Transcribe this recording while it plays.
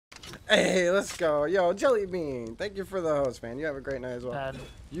Hey, let's go. Yo, Jelly Bean, thank you for the host, man. You have a great night as well. Bad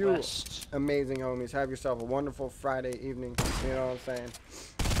You West. amazing homies. Have yourself a wonderful Friday evening. You know what I'm saying?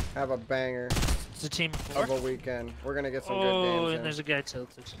 Have a banger It's a team of 4. of a weekend. We're going to get some good Oh, games and in. there's a guy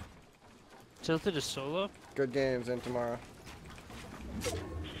tilted. Tilted is solo? Good games in tomorrow.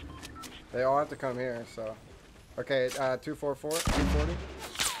 They all have to come here, so. Okay, 244, 240.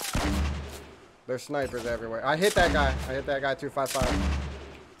 There's snipers everywhere. I hit that guy. 255.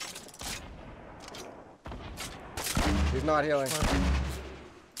 He's not healing.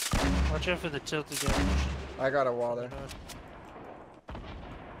 Watch out for the tilted guy. I got a wall there.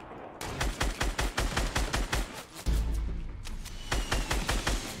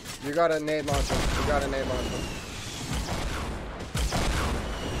 You got a nade launcher.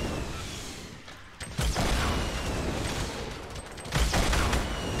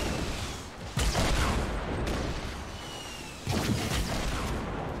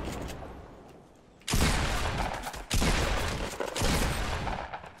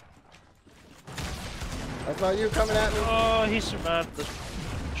 That's not you coming at me. Oh, he survived the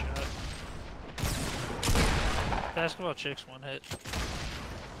shot. Basketball chicks 1 hit.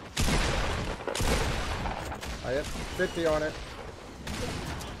 I hit 50 on it.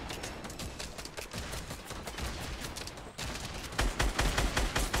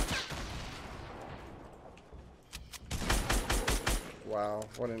 Wow,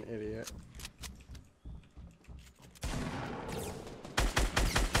 what an idiot.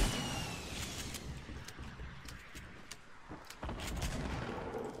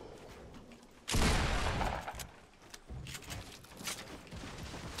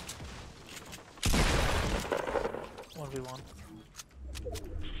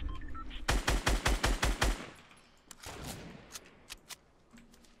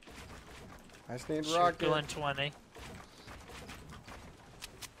 I just need rocket. Circle in 20.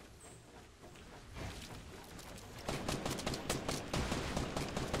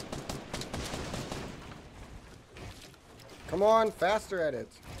 Come on, faster at it.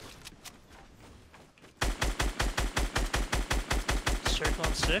 Circle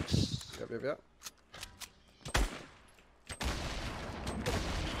in 6. Yep.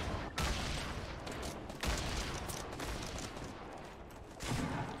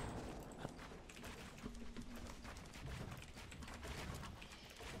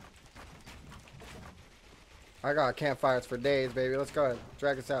 I got campfires for days, baby. Let's go ahead.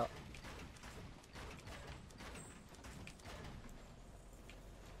 Drag us out.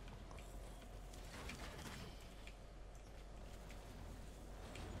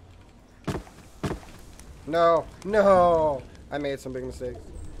 No. I made some big mistakes.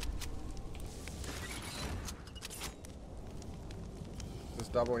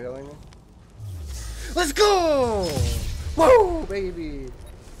 Just double healing me. Let's go! Whoa, baby!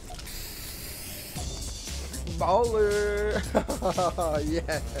 Baller!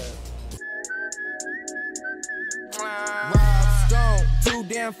 Yes! Rob Stone, 2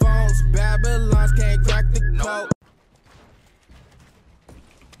 damn phones, Babylons can't crack the code.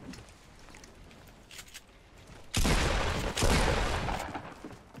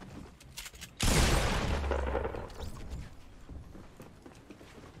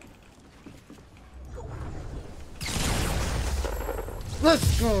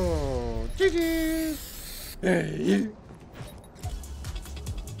 Let's go! GG! Hey!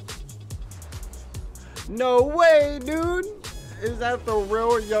 No way, dude! Is that the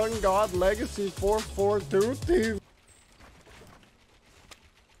real Young God Legacy 442 team?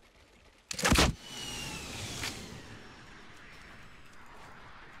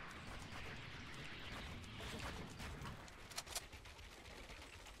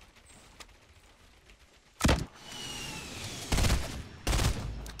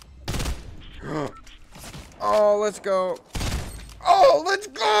 Oh, let's go. Oh, let's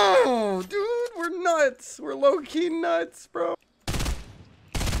go! Dude, we're nuts. We're low-key nuts, bro.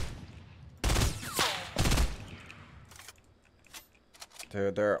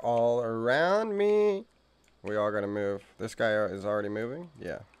 Dude, they're all around me. We all gotta move. This guy is already moving?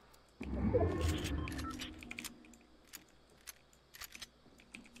 Yeah.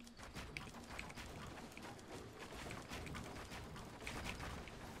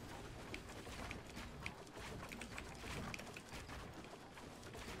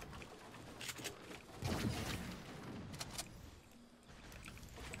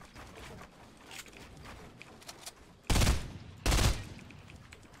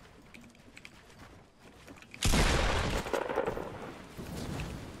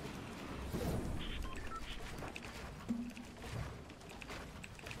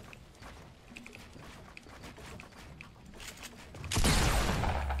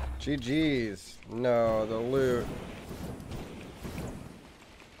 GG's. No, the loot.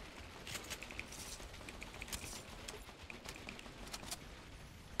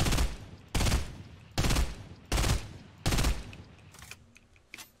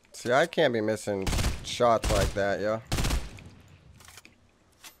 See, I can't be missing shots like that, yo.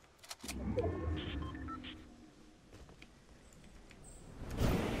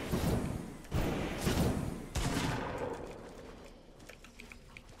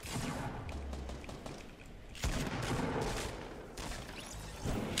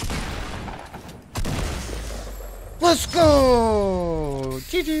 Let's go!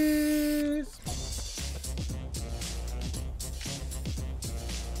 GG's!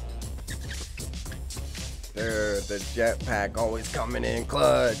 Dude, the jetpack always coming in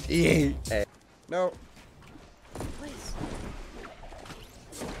clutch. Hey. No. Please.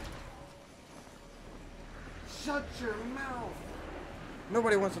 Shut your mouth.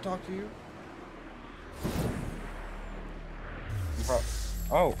 Nobody wants to talk to you.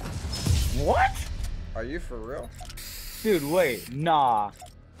 Oh. What? Are you for real? Dude, wait. Nah.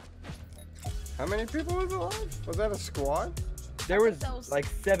 How many people was alive? Was that a squad? There was like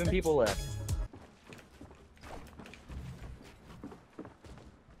 7 people left.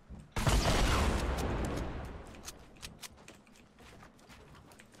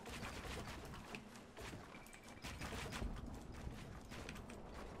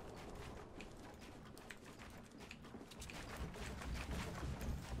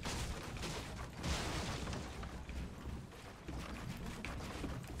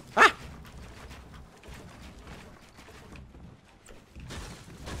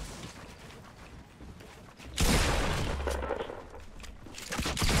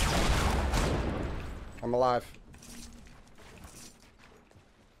 I'm alive.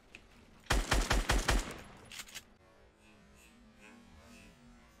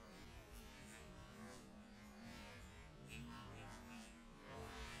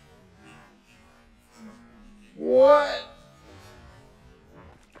 What?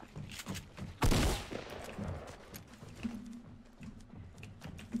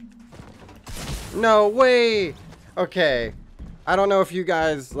 No way. Okay. I don't know if you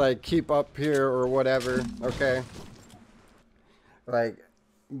guys like keep up here or whatever, okay? Like,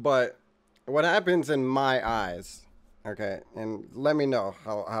 but what happens in my eyes, okay? And let me know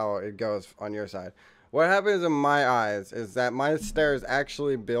how it goes on your side. What happens in my eyes is that my stairs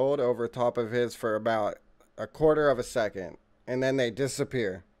actually build over top of his for about a quarter of a second, and then they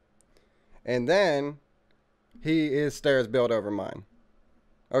disappear. And then his stairs build over mine.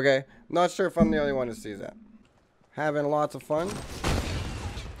 Okay? Not sure if I'm the only one who sees that. Having lots of fun.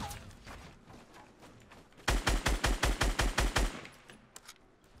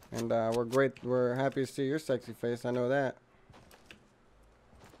 And we're happy to see your sexy face, I know that.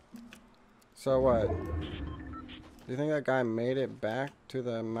 So what? Do you think that guy made it back to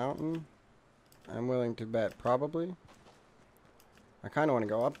the mountain? I'm willing to bet probably. I kind of want to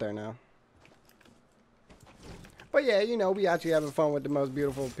go up there now. But yeah, you know, we actually having fun with the most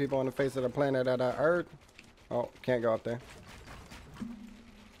beautiful people on the face of the planet at Earth. Oh, can't go up there.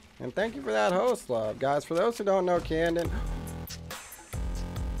 And thank you for that host love. Guys, for those who don't know Camden.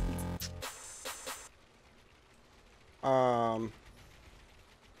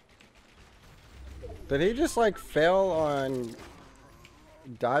 Did he just like fail on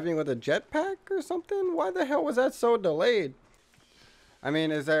diving with a jetpack or something? Why the hell was that so delayed? I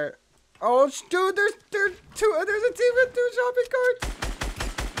mean, is there... Oh, dude, there's a team with 2 shopping carts.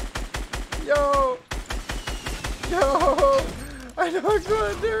 Yo. Yo, I knocked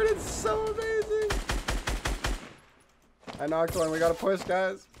one, dude. It's so amazing. I knocked one. We gotta push,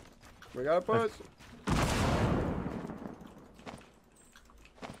 guys. We gotta push.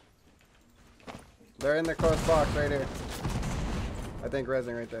 They're in the close box right here. I think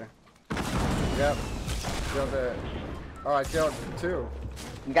resing right there. Yep. Killed it. Oh, I killed 2.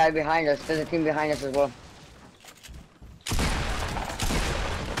 Guy behind us. There's a team behind us as well.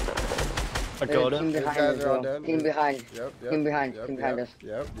 I got him. These guys are all dead. Team behind. Yep. Team behind. Yep, Team behind us.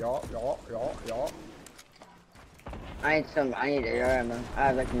 Yep. Y'all. I need AR ammo. I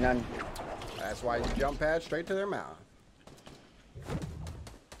have like none. That's why you jump pad straight to their mouth.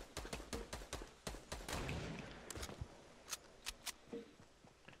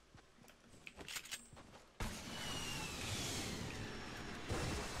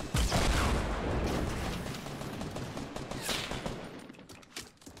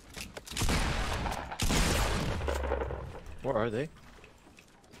 Where are they?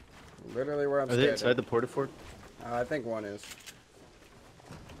 Literally where I'm Are standing. they inside the porta fort? I think one is.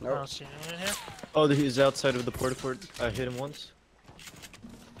 I Nope. don't see anyone in here. Oh, he's outside of the porta fort. I hit him once.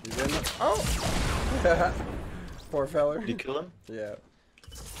 He's Oh! Poor feller. Did you kill him? Yeah.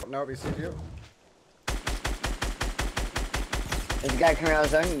 No, he sees you. There's a guy coming out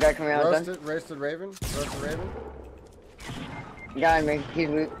of zone. Guy coming out of zone. Roasted Raven. Roasted Raven. Got me. He's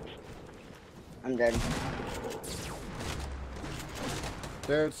weak. I'm dead.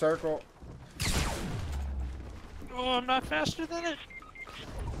 Dude, circle. Oh, I'm not faster than it.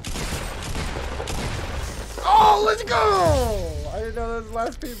 Oh, let's go! I didn't know those were the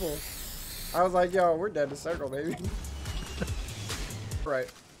last people. I was like, yo, we're dead to circle, baby. Right.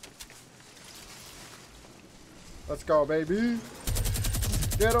 Let's go, baby.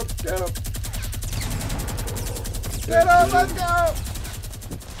 Get him, get him. Get him, let's go!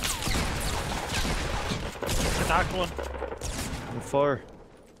 I knocked one. I'm far.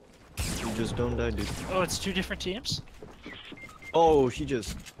 You just don't die, dude. Oh, it's 2 different teams? Oh, she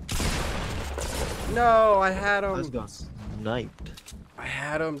just No, I had him. got sniped. I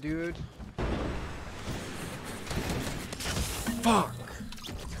had him, dude. Fuck.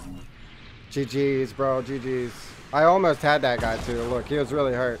 GG's, bro. GG's. I almost had that guy, too. Look, he was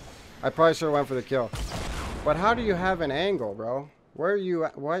really hurt. I probably should have went for the kill. But how do you have an angle, bro? Where are you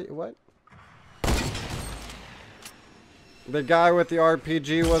at? What? The guy with the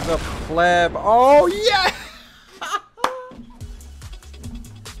RPG was a pleb. Oh, yeah!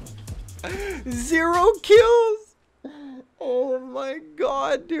 0 kills! Oh my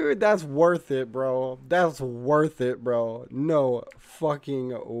god, dude. That's worth it, bro. That's worth it, bro. No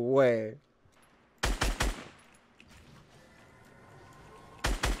fucking way.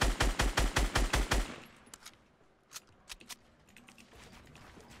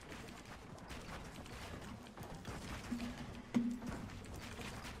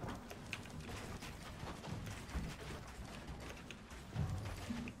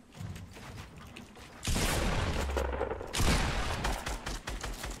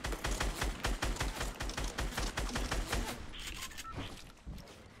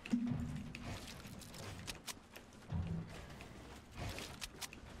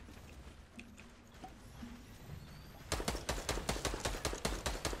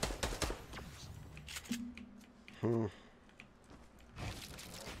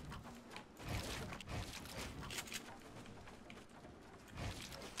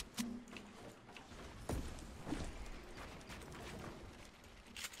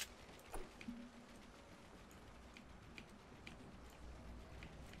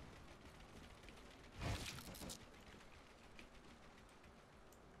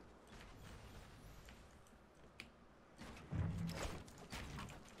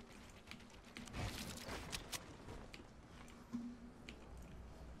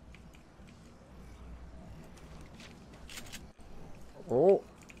 Oh,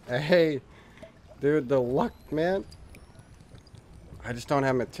 hey, dude, the luck, man. I just don't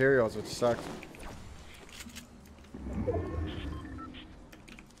have materials, which sucks.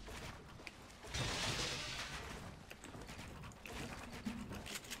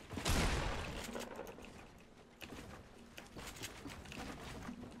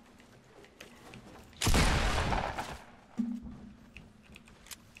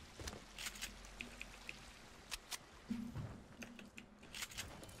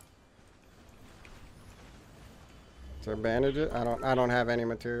 To bandage it? I don't have any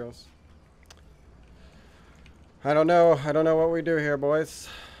materials. I don't know what we do here, boys.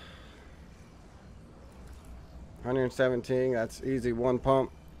 117, that's easy, 1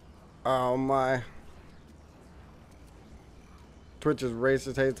 pump. Oh my. Twitch is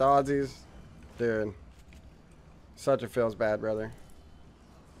racist, hates Aussies. Dude. Such a feels bad, brother.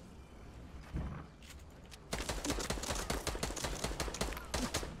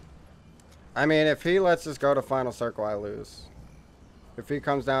 I mean, if he lets us go to final circle, I lose. If he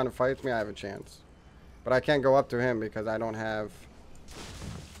comes down and fights me, I have a chance. But I can't go up to him because I don't have...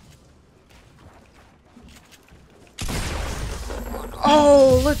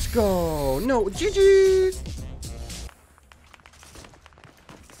 Oh, let's go! No, GG's!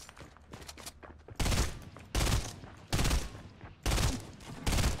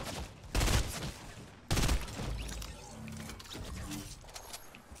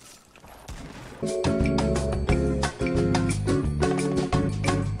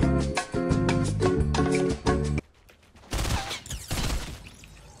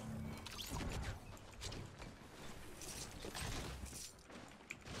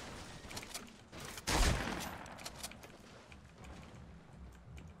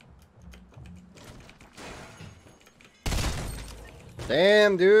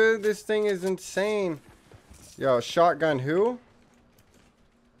 Damn, dude, this thing is insane. Yo, shotgun who?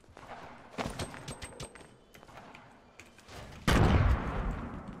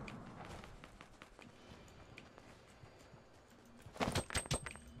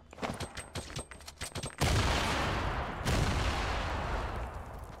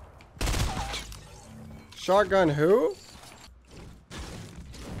 Shotgun who?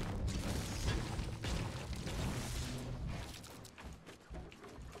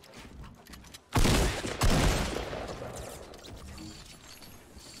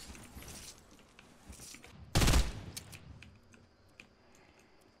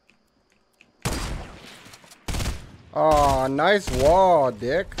 Oh, nice wall,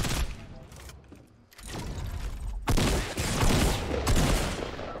 dick.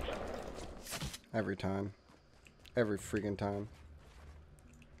 Every time. Every freaking time.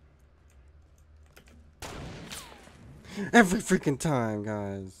 Every freaking time,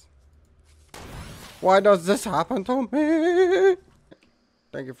 guys. Why does this happen to me?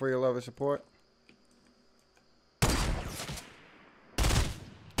 Thank you for your love and support.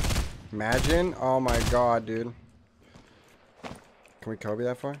 Imagine. Oh my god, dude. Can we Kobe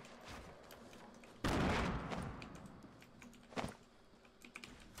that far?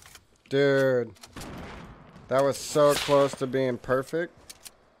 Dude. That was so close to being perfect.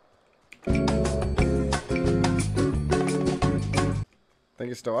 Think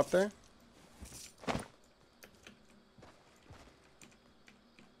he's still up there?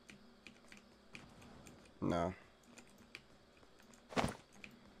 No.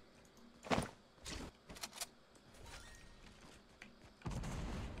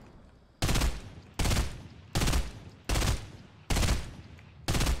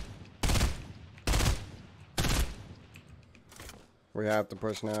 We have to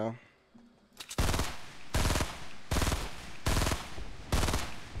push now.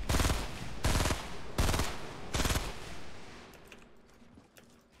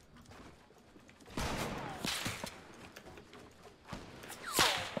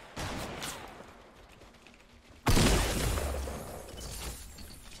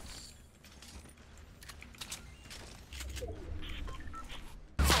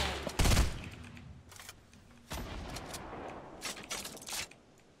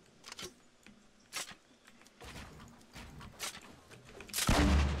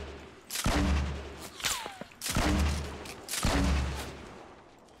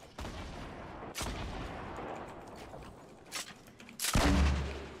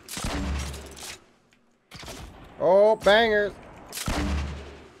 Oh, bangers.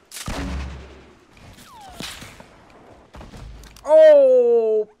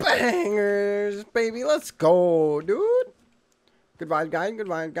 Oh, bangers, baby. Let's go, dude. Good vibes, guys. Good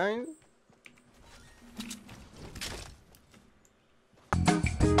vibes, guys.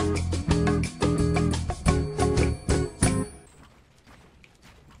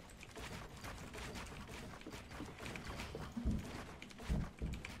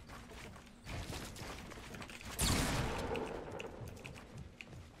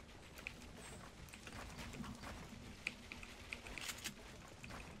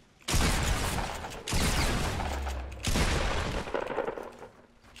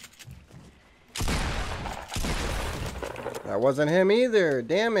 That wasn't him either.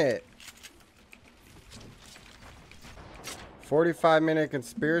 Damn it. 45-minute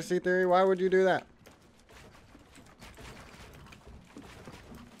conspiracy theory? Why would you do that?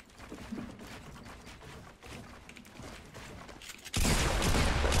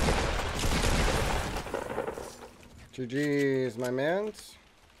 GG's, my mans.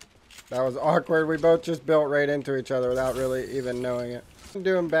 That was awkward. We both just built right into each other without really even knowing it. I'm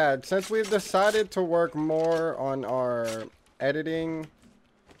doing bad. Since we've decided to work more on our editing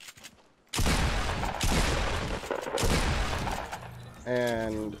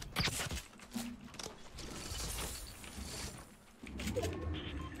and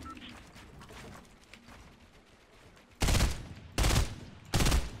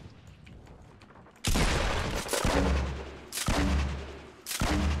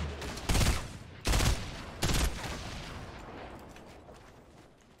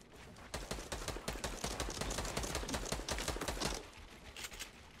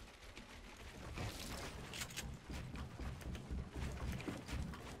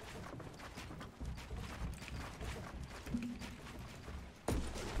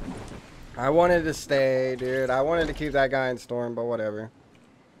I wanted to stay, dude. I wanted to keep that guy in storm, but whatever.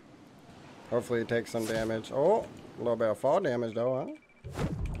 Hopefully he takes some damage. Oh, a little bit of fall damage though, huh?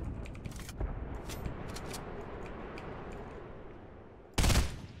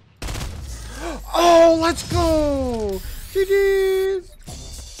 Oh, let's go! GG's!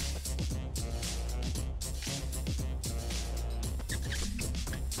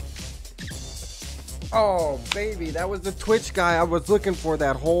 Oh, baby, that was the Twitch guy I was looking for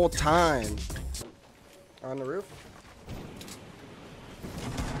that whole time. On the roof.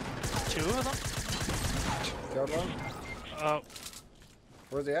 2 of them? Killed one. Oh.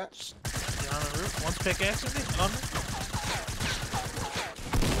 Where's he at? Yeah. On the roof. One's pickaxing me. On me.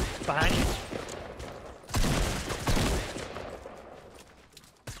 Behind you.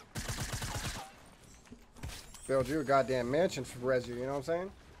 Build you a goddamn mansion for Resi, you know what I'm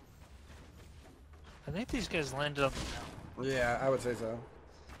saying? I think these guys landed on the Yeah, I would say so.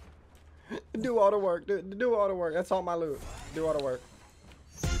 Do all the work. Do all the work. That's all my loot. Do all the work.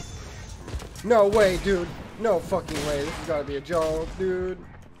 No way, dude. No fucking way. This has got to be a joke, dude.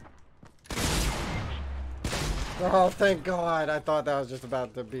 Oh, thank God. I thought that was just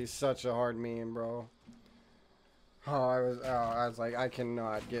about to be such a hard meme, bro. I was like, I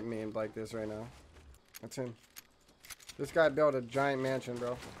cannot get memed like this right now. That's him. This guy built a giant mansion,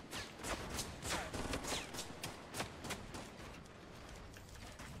 bro.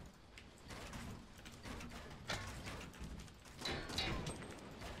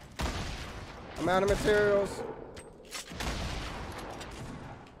 I'm out of materials.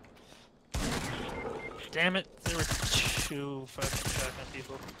 Damn it, there were 2 fucking shotgun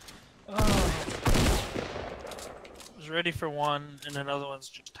people. Oh. I was ready for one, and another one's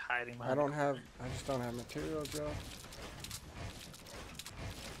just hiding behind. I just don't have materials, yo.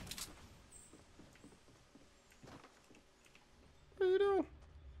 What are you doing?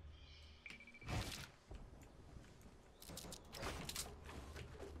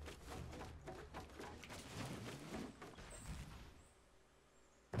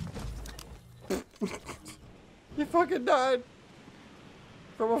 You fucking died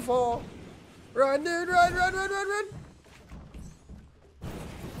from a fall. Run, dude, run, run, run, run, run.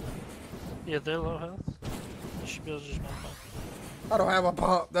 Yeah, they're low health. You should be able to just move on. I don't have a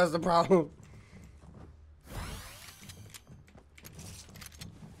pop, that's the problem.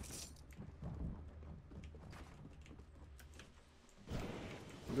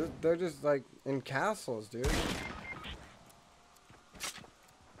 They're just like in castles, dude. They're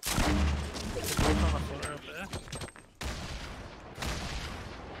both on the floor up there.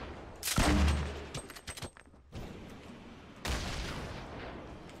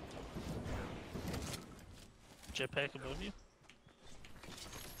 Jetpack above you.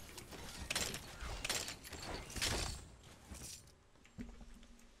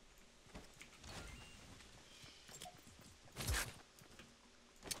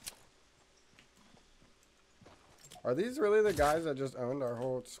 Are these really the guys that just owned our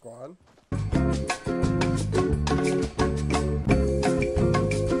whole squad?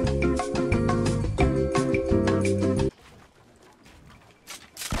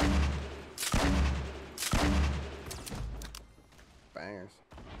 Bangers.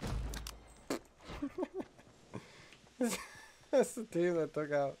 That's the team that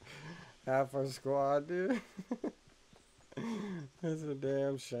took out half our squad, dude. That's a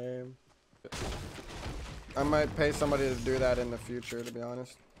damn shame. I might pay somebody to do that in the future, to be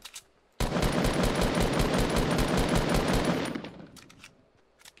honest.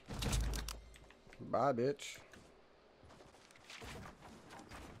 Bye, bitch.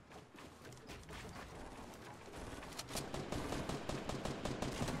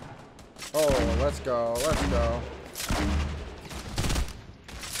 Oh, let's go, let's go.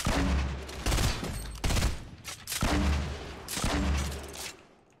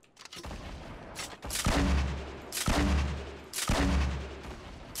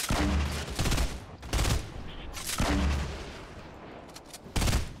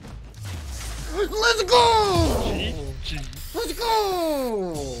 Let's go! Let's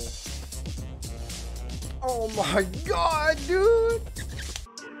go! Oh my God, dude!